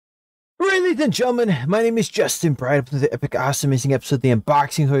Ladies and gentlemen, my name is Justin Bright with the epic, awesome, amazing episode of the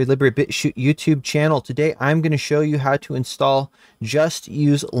Unboxing Holy Liberate BitChute YouTube channel. Today, I'm going to show you how to install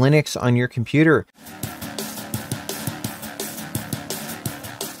JULinux on your computer.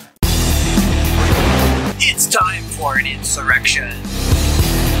 It's time for an insurrection.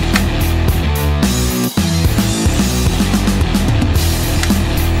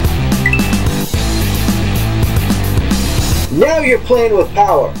 Now you're playing with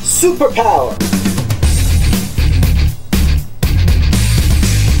power. Superpower.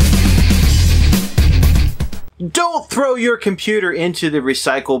 Don't throw your computer into the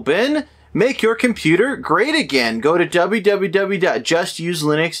recycle bin. Make your computer great again. Go to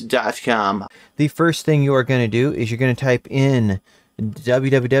www.JULinux.com. The first thing you are going to do is you're going to type in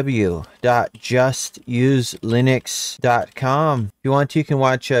www.JULinux.com. If you want to, you can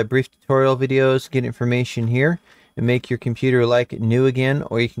watch brief tutorial videos, get information here, and make your computer like new again,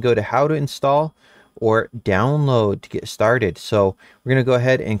 or you can go to how to install or download to get started. So we're going to go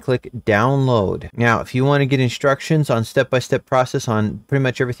ahead and click download. Now, if you want to get instructions on step-by-step process on pretty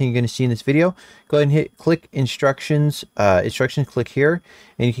much everything you're going to see in this video, go ahead and hit click instructions, click here,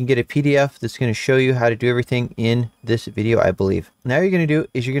 and you can get a PDF that's going to show you how to do everything in this video, I believe. Now what you're going to do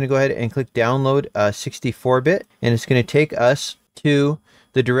is you're going to go ahead and click download 64-bit, and it's going to take us to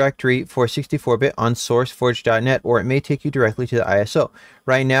the directory for 64-bit on sourceforge.net, or it may take you directly to the ISO.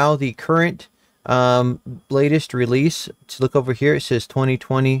 Right now, the current latest release, to look over here, it says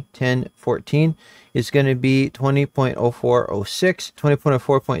 2020-10-14 is going to be 20.0406.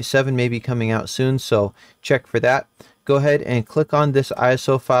 20.04.7 may be coming out soon, so check for that. Go ahead and click on this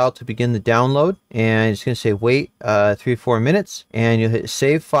ISO file to begin the download, and it's going to say wait 3-4 minutes, and you'll hit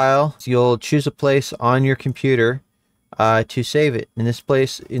save file. So you'll choose a place on your computer to save it. In this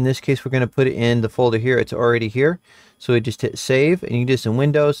case, we're going to put it in the folder here. It's already here. So we just hit save, and you can do this in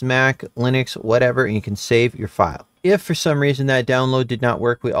Windows, Mac, Linux, whatever, and you can save your file. If for some reason that download did not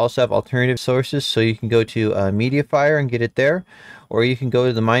work, we also have alternative sources. So you can go to Mediafire and get it there, or you can go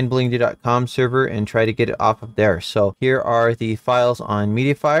to the mindblowingidea.com server and try to get it off of there. So here are the files on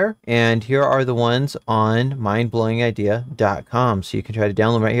Mediafire, and here are the ones on mindblowingidea.com. So you can try to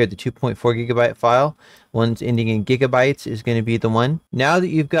download right here. The 2.4 gigabyte file, one's ending in gigabytes, is going to be the one. Now that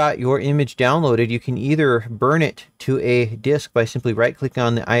you've got your image downloaded, you can either burn it to a disk by simply right-clicking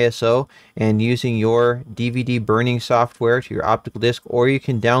on the ISO and using your DVD burning software to your optical disk, or you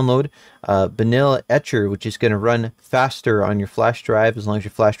can download vanilla etcher, which is going to run faster on your flash drive as long as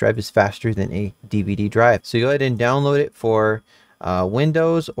your flash drive is faster than a DVD drive. So go ahead and download it for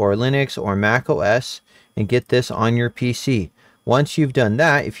Windows or Linux or Mac OS and get this on your PC. Once you've done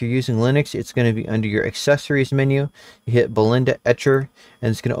that, if you're using Linux, it's going to be under your accessories menu. You hit Belinda Etcher,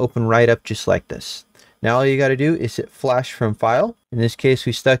 and it's going to open right up just like this. Now all you got to do is hit flash from file. In this case,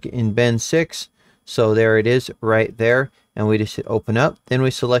 we stuck it in bin 6. So there it is right there. And we just hit open up. Then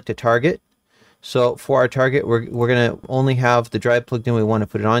we select a target. So for our target, we're going to only have the drive plugged in we want to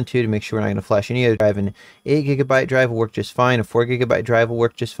put it onto to make sure we're not going to flash any other drive. An 8 gigabyte drive will work just fine. A 4 gigabyte drive will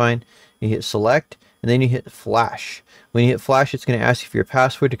work just fine. You hit select, and then you hit flash. When you hit flash, it's going to ask you for your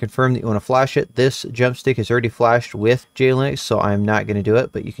password to confirm that you want to flash it. This jump stick is already flashed with JULinux, so I'm not going to do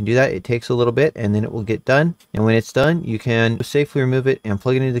it, but you can do that. It takes a little bit, and then it will get done. And when it's done, you can safely remove it and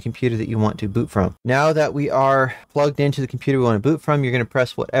plug it into the computer that you want to boot from. Now that we are plugged into the computer we want to boot from, you're going to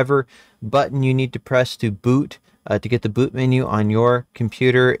press whatever button you need to press to boot, to get the boot menu on your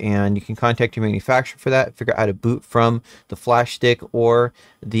computer, and you can contact your manufacturer for that, figure out how to boot from the flash stick or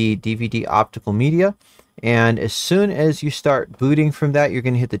the DVD optical media. And as soon as you start booting from that, you're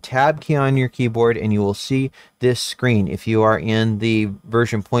going to hit the tab key on your keyboard, and you will see this screen. If you are in the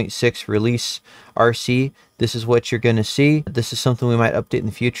version 0.6 release RC, this is what you're going to see. This is something we might update in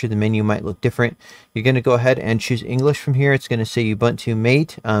the future. The menu might look different. You're going to go ahead and choose English from here. It's going to say Ubuntu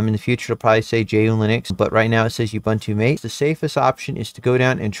Mate. In the future, it'll probably say JULinux, but right now it says Ubuntu Mate. The safest option is to go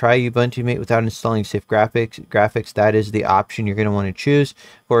down and try Ubuntu Mate without installing safe graphics. That is the option you're going to want to choose.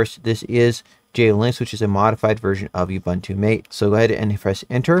 Of course, this is JULinux, which is a modified version of Ubuntu Mate. So go ahead and press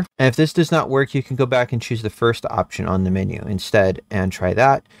enter. And if this does not work, you can go back and choose the first option on the menu instead and try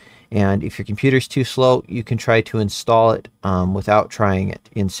that. And if your computer's too slow, you can try to install it without trying it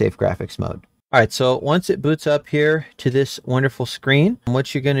in safe graphics mode. All right, so once it boots up here to this wonderful screen,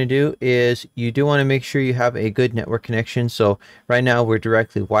 what you're going to do is you do want to make sure you have a good network connection. So right now we're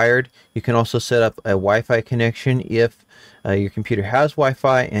directly wired. You can also set up a Wi-Fi connection if your computer has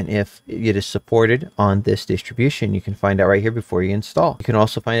Wi-Fi and if it is supported on this distribution. You can find out right here before you install. You can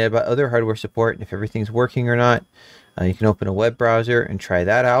also find out about other hardware support and if everything's working or not. You can open a web browser and try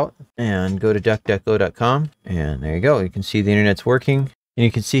that out and go to duckduckgo.com, and there you go. You can see the internet's working. And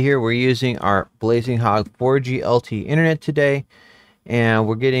you can see here we're using our Blazing Hog 4G LTE internet today, and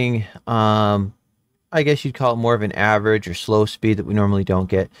we're getting I guess you'd call it more of an average or slow speed that we normally don't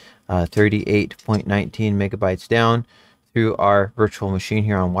get, 38.19 megabytes down through our virtual machine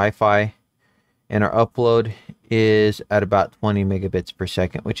here on Wi-Fi. And our upload is at about 20 megabits per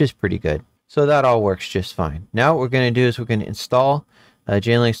second, which is pretty good. So that all works just fine. Now what we're going to do is we're going to install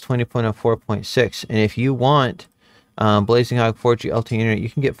JULinux 20.04.6. And if you want Blazing Hog 4G LTE Internet, you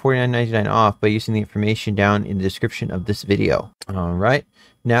can get $49.99 off by using the information down in the description of this video. All right.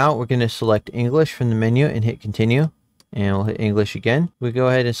 Now we're going to select English from the menu and hit continue. And we'll hit English again. We go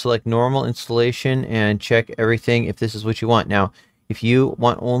ahead and select normal installation and check everything if this is what you want. Now, if you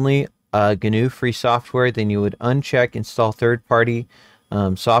want only GNU free software, then you would uncheck install third-party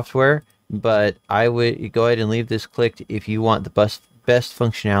software, but I would go ahead and leave this clicked if you want the best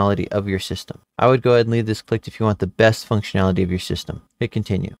functionality of your system. I would go ahead and leave this clicked if you want the best functionality of your system. Hit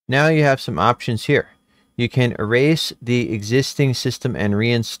continue. Now you have some options here. You can erase the existing system and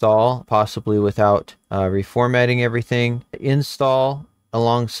reinstall, possibly without reformatting everything. Install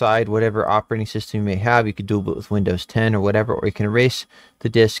alongside whatever operating system you may have. You could do it with Windows 10 or whatever, or you can erase the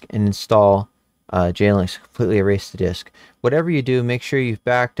disk and install JULinux, completely erase the disk. Whatever you do, make sure you've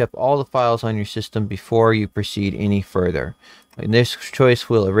backed up all the files on your system before you proceed any further. In this choice,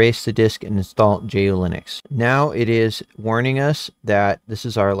 we'll erase the disk and install JULinux. Now it is warning us that this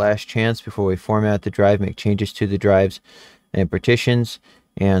is our last chance before we format the drive, make changes to the drives and partitions.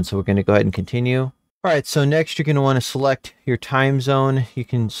 And so we're going to go ahead and continue. All right, so next you're going to want to select your time zone. You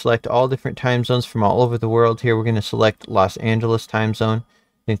can select all different time zones from all over the world. Here we're going to select Los Angeles time zone,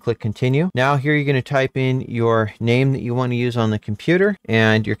 then click continue. Now here you're going to type in your name that you want to use on the computer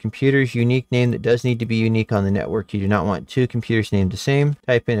and your computer's unique name that does need to be unique on the network. You do not want two computers named the same.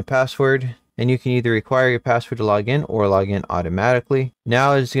 Type in a password, and you can either require your password to log in or log in automatically.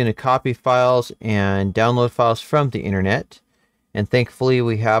 Now it's going to copy files and download files from the internet. And thankfully,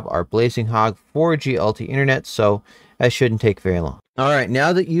 we have our Blazing Hog 4G LTE internet, so that shouldn't take very long. All right,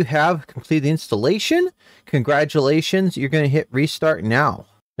 now that you have completed the installation, congratulations, you're going to hit restart now.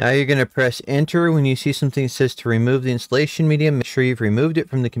 Now you're going to press enter when you see something that says to remove the installation medium. Make sure you've removed it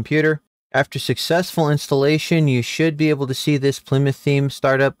from the computer. After successful installation, you should be able to see this Plymouth theme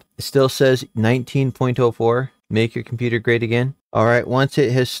startup. It still says 19.04. Make your computer great again. All right, once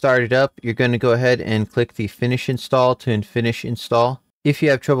it has started up, you're going to go ahead and click the finish install to finish install. If you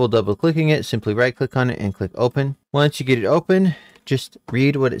have trouble double clicking it, simply right click on it and click open. Once you get it open, just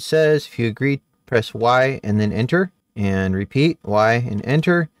read what it says. If you agree, press Y and then enter, and repeat Y and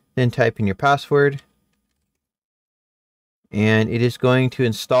enter, then type in your password. And it is going to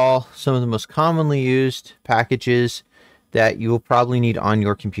install some of the most commonly used packages that you will probably need on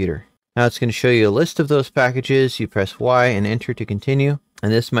your computer. Now it's going to show you a list of those packages. You press Y and enter to continue. And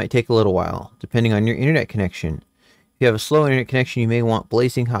this might take a little while, depending on your internet connection. If you have a slow internet connection, you may want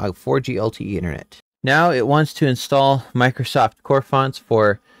Blazing Hog 4G LTE internet. Now it wants to install Microsoft Core fonts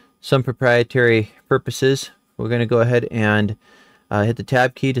for some proprietary purposes. We're going to go ahead and hit the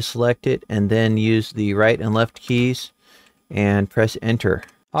tab key to select it, and then use the right and left keys and press enter.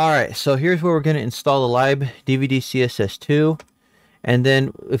 All right, so here's where we're going to install the lib DVD CSS2. And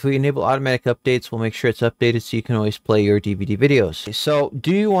then if we enable automatic updates, we'll make sure it's updated so you can always play your DVD videos. So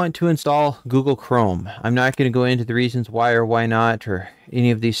do you want to install Google Chrome? I'm not going to go into the reasons why or why not, or any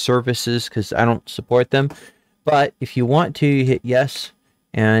of these services, because I don't support them. But if you want to, you hit yes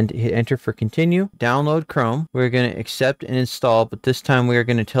and hit enter for continue. Download Chrome. We're going to accept and install, but this time we are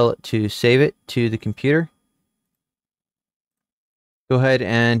going to tell it to save it to the computer. Go ahead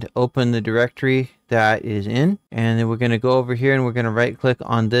and open the directory that is in, and then we're going to go over here and we're going to right click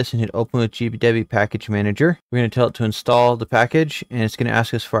on this and hit open with GDB package manager. We're going to tell it to install the package, and it's going to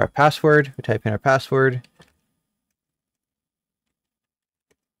ask us for our password. We type in our password.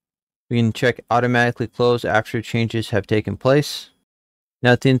 We can check automatically close after changes have taken place.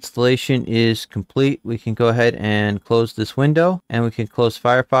 Now that the installation is complete, we can go ahead and close this window, and we can close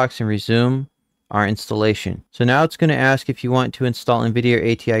Firefox and resume our installation. So now it's going to ask if you want to install NVIDIA or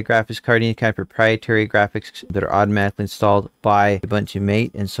ATI graphics card, any kind of proprietary graphics that are automatically installed by Ubuntu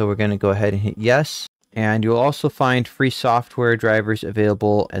Mate. And so we're going to go ahead and hit yes. And you'll also find free software drivers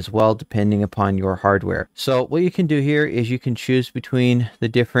available as well, depending upon your hardware. So what you can do here is you can choose between the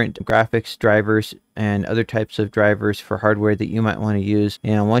different graphics drivers and other types of drivers for hardware that you might want to use.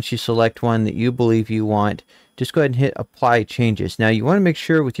 And once you select one that you believe you want, just go ahead and hit apply changes. Now you want to make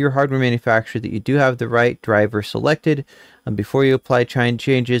sure with your hardware manufacturer that you do have the right driver selected before you apply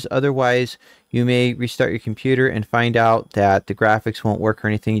changes. Otherwise, you may restart your computer and find out that the graphics won't work or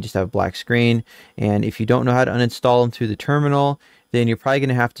anything. You just have a black screen. And if you don't know how to uninstall them through the terminal, then you're probably going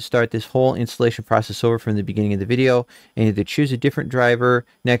to have to start this whole installation process over from the beginning of the video and either choose a different driver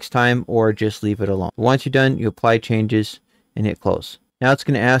next time or just leave it alone. Once you're done, you apply changes and hit close. Now it's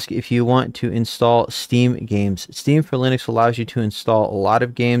going to ask if you want to install Steam games. Steam for Linux allows you to install a lot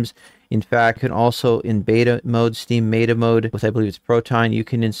of games. In fact, you can also, in beta mode, Steam beta mode, with I believe it's Proton, you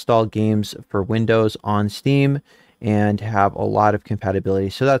can install games for Windows on Steam and have a lot of compatibility.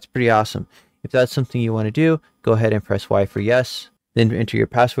 So that's pretty awesome. If that's something you want to do, go ahead and press Y for yes. Then enter your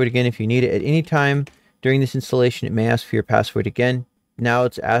password again if you need it. At any time during this installation, it may ask for your password again. Now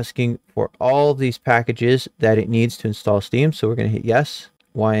it's asking for all of these packages that it needs to install Steam. So we're going to hit yes,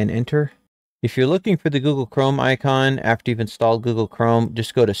 Y, and enter. If you're looking for the Google Chrome icon after you've installed Google Chrome,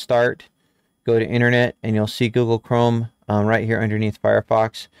 just go to Start, go to Internet, and you'll see Google Chrome right here underneath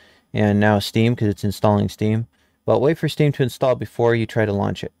Firefox, and now Steam because it's installing Steam. But wait for Steam to install before you try to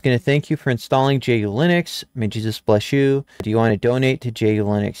launch it. I'm going to thank you for installing JULinux. May Jesus bless you. Do you want to donate to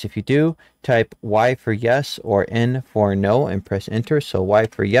JULinux? If you do, type Y for yes or N for no and press enter. So Y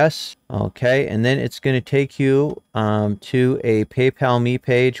for yes. Okay, and then it's going to take you to a PayPal Me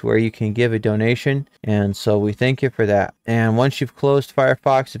page where you can give a donation. And so we thank you for that. And once you've closed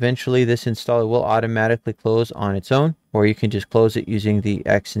Firefox, eventually this installer will automatically close on its own, or you can just close it using the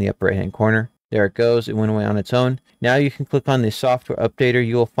X in the upper right hand corner. There it goes. It went away on its own. Now you can click on the software updater.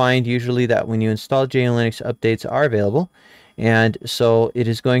 You will find usually that when you install JULinux, updates are available. And so it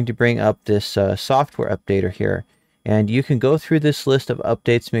is going to bring up this software updater here. And you can go through this list of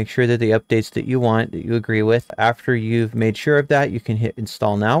updates, make sure that the updates that you want, that you agree with. After you've made sure of that, you can hit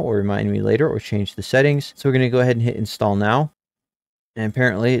install now or remind me later or change the settings. So we're going to go ahead and hit install now. And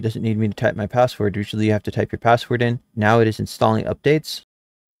apparently it doesn't need me to type my password. Usually you have to type your password in. Now it is installing updates.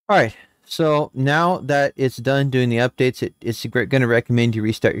 All right. So now that it's done doing the updates, it's going to recommend you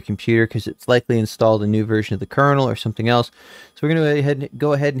restart your computer because it's likely installed a new version of the kernel or something else. So we're going to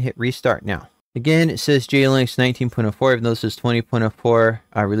go ahead and hit restart now. Again, it says JULinux 19.04, even though this is 20.04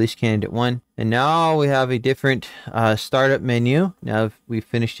 release candidate 1. And now we have a different startup menu. Now we've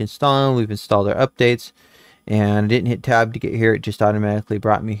finished installing, we've installed our updates, and I didn't hit tab to get here. It just automatically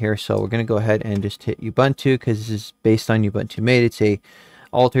brought me here. So we're going to go ahead and just hit Ubuntu because this is based on Ubuntu Mate. It's a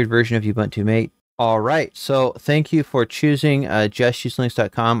altered version of Ubuntu Mate. All right, so thank you for choosing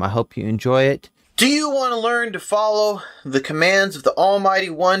JULinux.com. I hope you enjoy it. Do you want to learn to follow the commands of the Almighty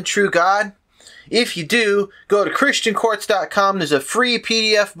One True God? If you do, go to ChristianCourts.com. There's a free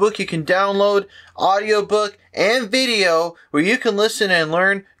PDF book you can download, audiobook, and video where you can listen and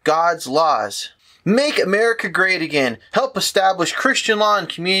learn God's laws. Make America great again. Help establish Christian law in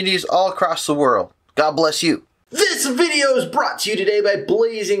communities all across the world. God bless you. This video is brought to you today by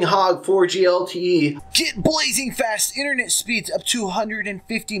Blazing Hog 4G LTE. Get blazing fast internet speeds up to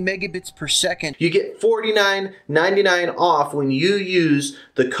 150 megabits per second. You get $49.99 off when you use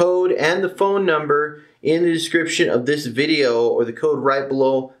the code and the phone number in the description of this video, or the code right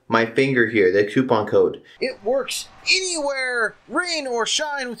below my finger here, the coupon code. It works anywhere, rain or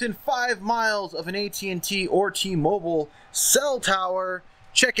shine, within 5 miles of an AT&T or T-Mobile cell tower.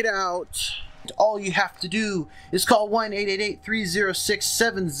 Check it out. All you have to do is call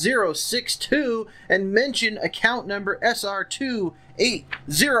 1-888-306-7062 and mention account number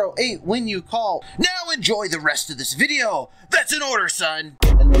SR2808 when you call. Now enjoy the rest of this video. That's an order, son.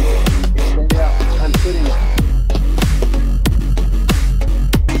 And then I'm putting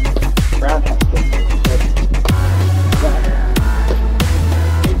brown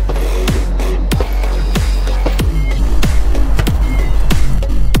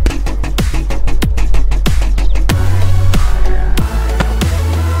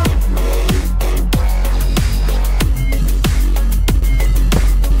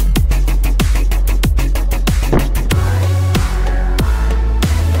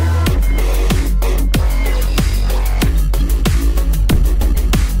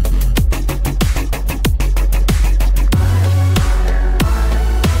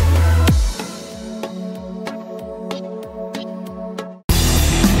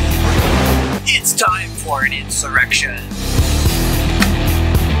It's time for an insurrection.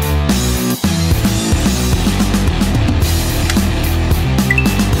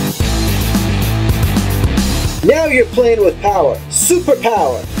 Now you're playing with power.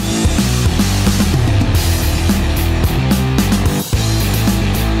 Superpower.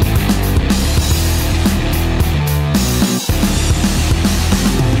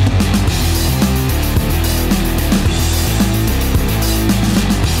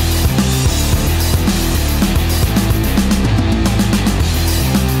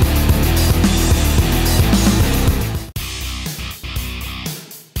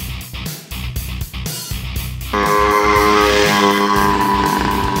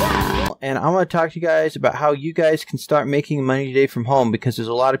 and I want to talk to you guys about how you guys can start making money today from home, because there's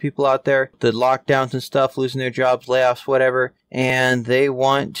a lot of people out there, the lockdowns and stuff, losing their jobs, layoffs, whatever, and they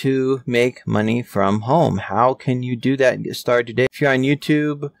want to make money from home. How can you do that and get started today? If you're on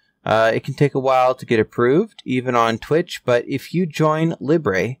YouTube, it can take a while to get approved, even on Twitch, but if you join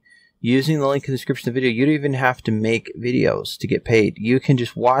Libre, using the link in the description of the video, you don't even have to make videos to get paid. You can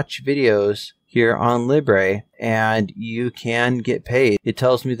just watch videos here on Libre and you can get paid. It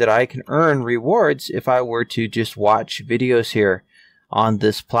tells me that I can earn rewards if I were to just watch videos here on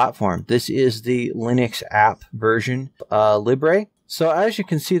this platform. This is the Linux app version, Libre. So as you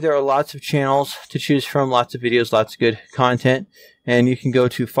can see, there are lots of channels to choose from, lots of videos, lots of good content, and you can go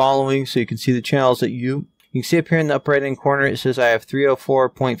to following so you can see the channels that you can see up here in the upper right hand corner. It says I have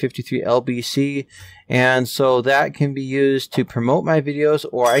 304.53 LBC, and so that can be used to promote my videos,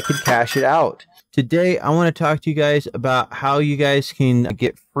 or I could cash it out. Today I want to talk to you guys about how you guys can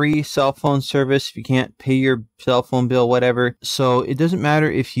get free cell phone service if you can't pay your cell phone bill, whatever. So it doesn't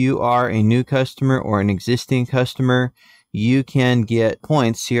matter if you are a new customer or an existing customer. You can get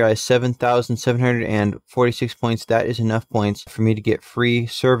points. Here I have 7,746 points. That is enough points for me to get free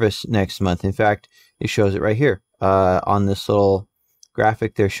service next month. In fact, it shows it right here on this little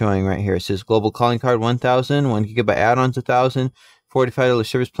graphic they're showing right here. It says global calling card 1,000, 1 gigabyte add-ons 1,000, $45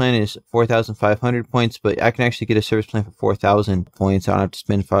 service plan is 4,500 points, but I can actually get a service plan for 4,000 points. I don't have to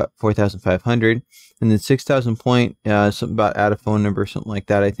spend 4,500, and then 6,000 point something about add a phone number, something like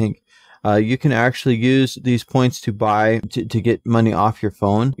that, I think. You can actually use these points to buy, to get money off your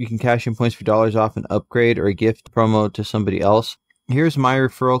phone. You can cash in points for dollars off an upgrade or a gift promo to somebody else. Here's my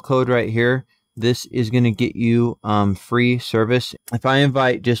referral code right here. This is going to get you free service. If I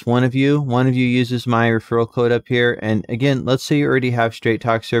invite just one of you uses my referral code up here. And again, let's say you already have Straight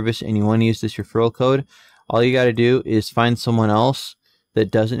Talk service and you want to use this referral code. All you got to do is find someone else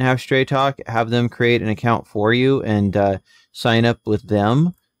that doesn't have Straight Talk, have them create an account for you, and sign up with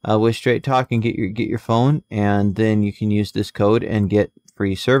them with Straight Talk and get your phone, and then you can use this code and get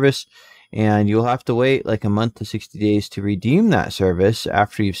free service. And you'll have to wait like a month to 60 days to redeem that service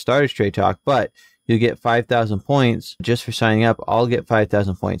after you've started Straight Talk, but you'll get 5,000 points just for signing up. I'll get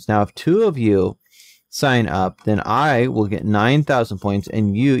 5,000 points. Now, if 2 of you sign up, then I will get 9,000 points,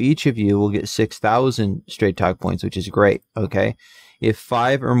 and each of you will get 6,000 Straight Talk points, which is great, okay? If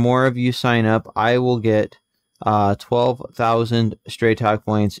 5 or more of you sign up, I will get 12,000 Straight Talk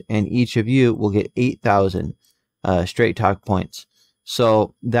points, and each of you will get 8,000 Straight Talk points.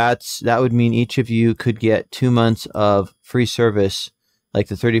 So that would mean each of you could get 2 months of free service, like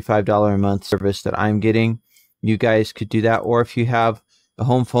the $35 a month service that I'm getting. You guys could do that. Or if you have a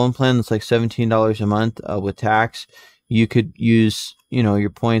home phone plan that's like $17 a month with tax, you could use,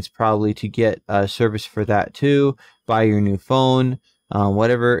 your points probably to get service for that too, buy your new phone,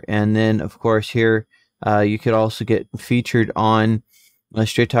 whatever. And then of course here, you could also get featured on a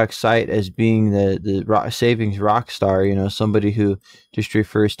Straight Talk site as being the savings rock star, somebody who just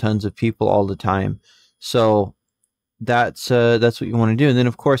refers tons of people all the time. So that's what you want to do. And then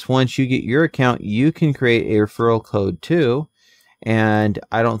of course, once you get your account, you can create a referral code too. And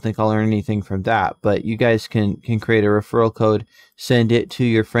I don't think I'll earn anything from that, but you guys can create a referral code, send it to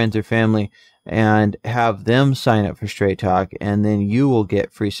your friends or family, and have them sign up for Straight Talk, and then you will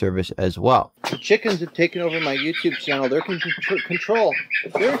get free service as well. The chickens have taken over my YouTube channel. They're in control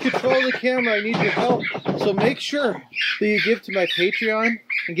of the camera. I need your help. So make sure that you give to my Patreon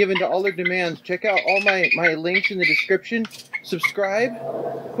and give into all their demands. Check out all my links in the description. Subscribe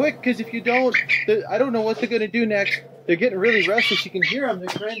quick, because if you don't, I don't know what they're going to do next. They're getting really restless. You can hear them. They're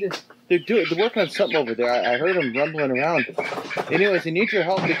working on something over there. I heard them rumbling around. Anyways, I need your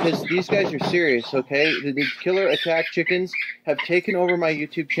help because these guys are serious, okay? The killer attack chickens have taken over my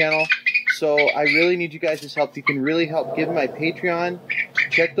YouTube channel. So I really need you guys' help. You can really help. Give my Patreon.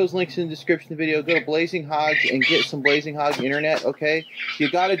 Check those links in the description of the video. Go to Blazing Hogs and get some Blazing Hog internet, okay? You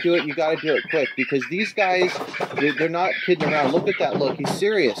got to do it. You got to do it quick, because these guys, they're not kidding around. Look at that look. He's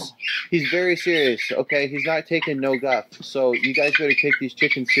serious. He's very serious, okay? He's not taking no guff. So you guys better take these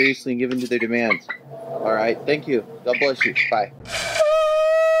chickens seriously and give in to their demands. All right? Thank you. God bless you. Bye.